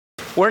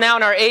We're now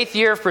in our 8th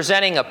year of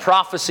presenting a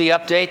prophecy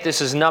update. This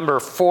is number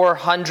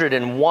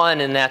 401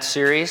 in that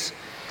series.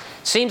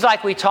 Seems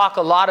like we talk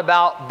a lot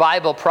about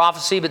Bible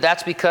prophecy, but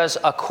that's because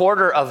a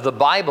quarter of the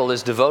Bible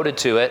is devoted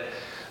to it.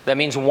 That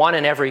means 1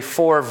 in every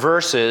 4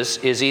 verses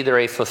is either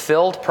a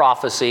fulfilled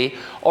prophecy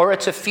or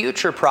it's a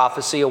future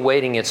prophecy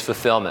awaiting its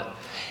fulfillment.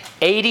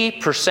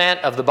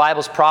 80% of the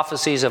Bible's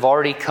prophecies have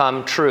already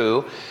come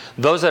true.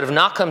 Those that have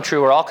not come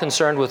true are all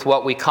concerned with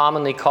what we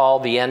commonly call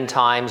the end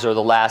times or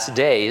the last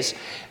days.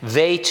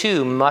 They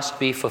too must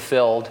be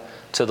fulfilled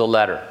to the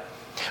letter.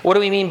 What do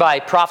we mean by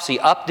prophecy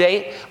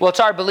update? Well,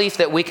 it's our belief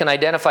that we can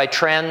identify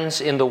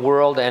trends in the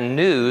world and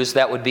news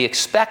that would be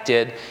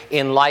expected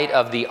in light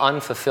of the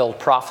unfulfilled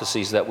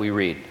prophecies that we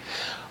read.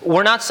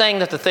 We're not saying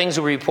that the things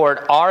we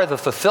report are the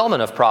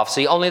fulfillment of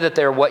prophecy, only that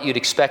they're what you'd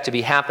expect to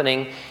be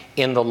happening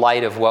in the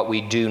light of what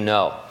we do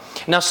know.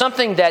 Now,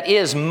 something that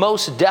is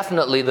most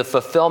definitely the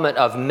fulfillment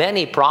of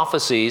many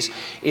prophecies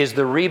is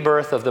the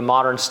rebirth of the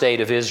modern state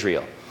of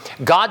Israel.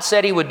 God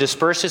said He would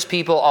disperse His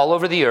people all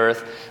over the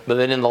earth, but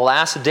that in the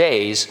last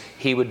days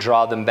He would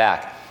draw them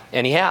back.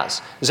 And He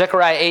has.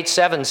 Zechariah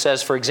 8:7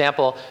 says, for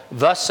example,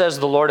 "Thus says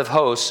the Lord of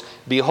hosts,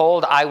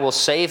 Behold, I will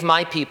save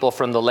my people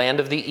from the land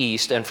of the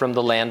east and from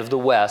the land of the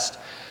west.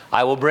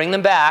 I will bring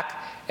them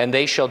back, and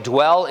they shall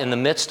dwell in the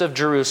midst of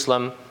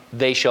Jerusalem.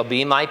 They shall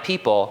be my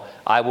people.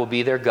 I will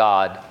be their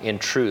God in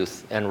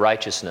truth and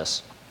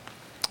righteousness."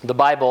 The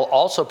Bible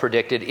also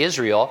predicted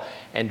Israel,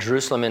 and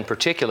Jerusalem in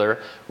particular,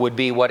 would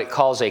be what it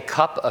calls a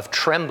cup of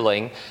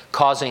trembling,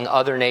 causing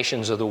other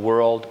nations of the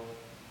world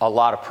a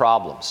lot of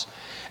problems.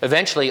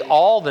 Eventually,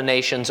 all the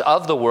nations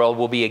of the world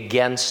will be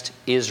against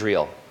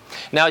Israel.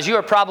 Now, as you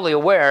are probably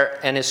aware,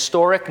 an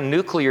historic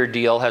nuclear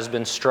deal has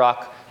been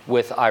struck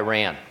with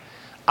Iran.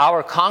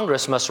 Our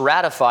Congress must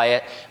ratify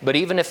it, but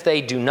even if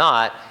they do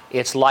not,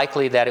 it's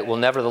likely that it will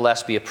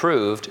nevertheless be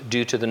approved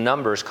due to the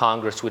numbers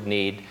Congress would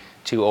need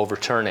to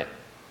overturn it.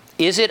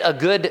 Is it a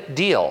good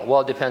deal?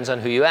 Well, it depends on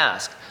who you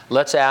ask.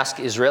 Let's ask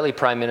Israeli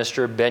Prime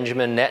Minister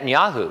Benjamin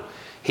Netanyahu.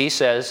 He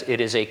says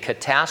it is a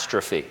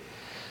catastrophe.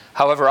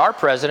 However, our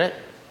president,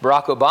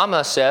 Barack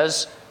Obama,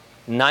 says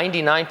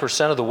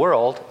 99% of the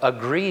world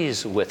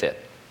agrees with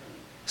it.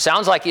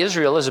 Sounds like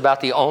Israel is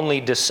about the only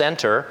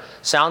dissenter.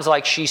 Sounds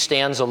like she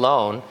stands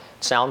alone.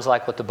 Sounds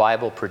like what the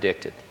Bible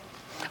predicted.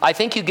 I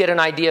think you get an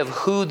idea of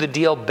who the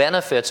deal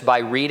benefits by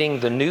reading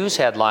the news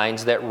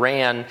headlines that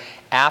ran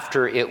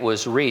after it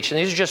was reached. And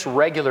these are just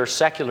regular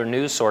secular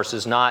news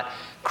sources, not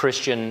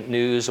Christian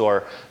news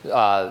or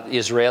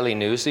Israeli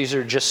news. These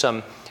are just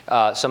some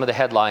of the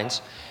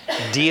headlines.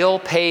 Deal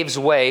paves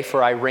way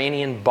for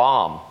Iranian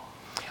bomb.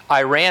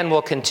 Iran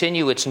will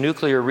continue its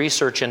nuclear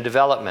research and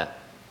development.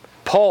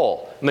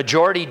 Poll,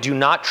 majority do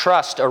not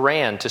trust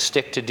Iran to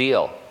stick to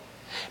deal.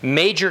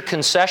 Major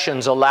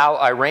concessions allow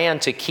Iran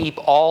to keep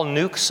all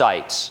nuke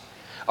sites.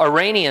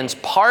 Iranians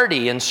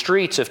party in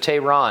streets of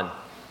Tehran.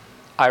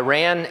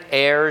 Iran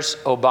airs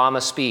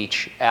Obama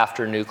speech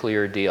after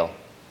nuclear deal.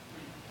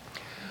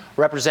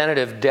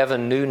 Representative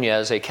Devin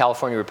Nunes, a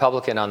California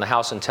Republican on the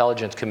House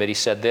Intelligence Committee,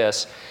 said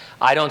this: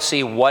 "I don't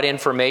see what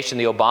information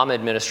the Obama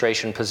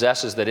administration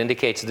possesses that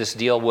indicates this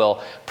deal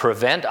will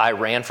prevent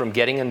Iran from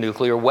getting a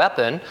nuclear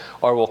weapon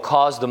or will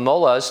cause the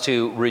mullahs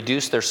to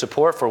reduce their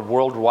support for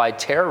worldwide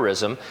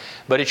terrorism,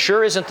 but it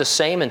sure isn't the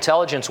same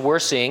intelligence we're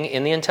seeing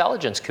in the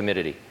intelligence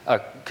community.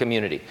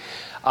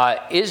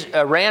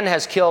 Iran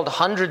has killed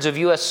hundreds of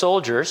U.S.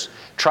 soldiers,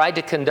 tried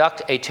to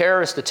conduct a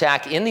terrorist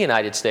attack in the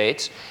United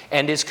States,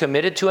 and is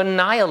committed to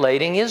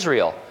annihilating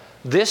Israel.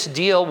 This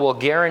deal will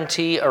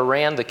guarantee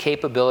Iran the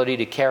capability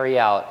to carry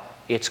out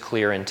its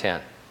clear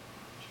intent."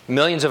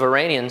 Millions of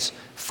Iranians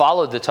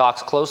followed the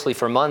talks closely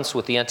for months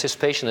with the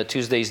anticipation that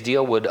Tuesday's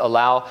deal would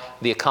allow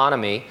the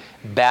economy,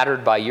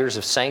 battered by years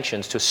of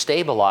sanctions, to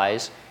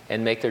stabilize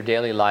and make their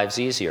daily lives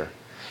easier.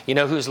 You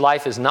know whose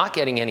life is not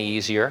getting any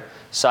easier?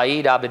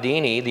 Saeed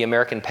Abedini, the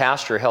American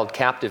pastor held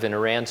captive in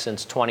Iran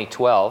since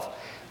 2012.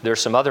 There are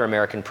some other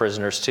American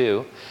prisoners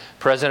too.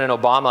 President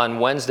Obama on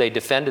Wednesday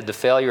defended the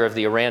failure of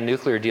the Iran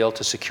nuclear deal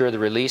to secure the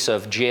release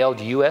of jailed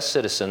U.S.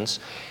 citizens,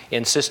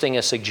 insisting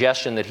a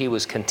suggestion that he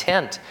was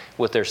content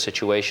with their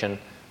situation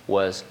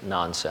was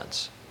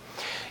nonsense.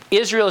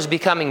 Israel is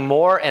becoming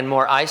more and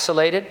more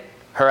isolated.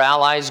 Her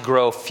allies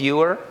grow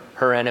fewer.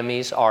 Her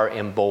enemies are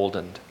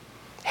emboldened.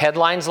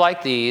 Headlines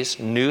like these,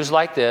 news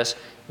like this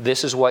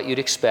is what you'd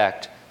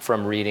expect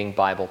from reading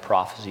Bible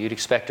prophecy. You'd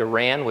expect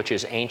Iran, which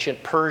is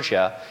ancient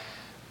Persia,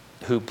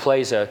 who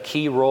plays a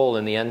key role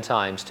in the end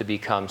times, to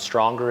become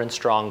stronger and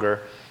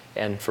stronger,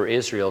 and for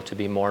Israel to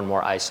be more and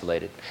more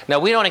isolated. Now,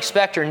 we don't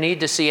expect or need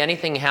to see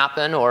anything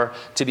happen or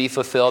to be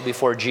fulfilled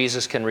before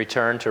Jesus can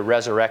return to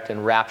resurrect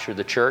and rapture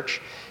the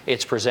church.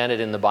 It's presented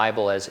in the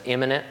Bible as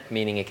imminent,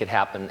 meaning it could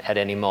happen at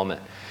any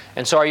moment.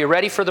 And so are you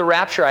ready for the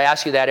rapture? I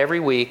ask you that every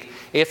week.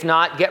 If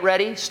not, get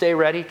ready, stay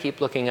ready, keep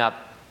looking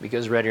up,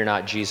 because ready or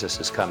not, Jesus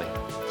is coming.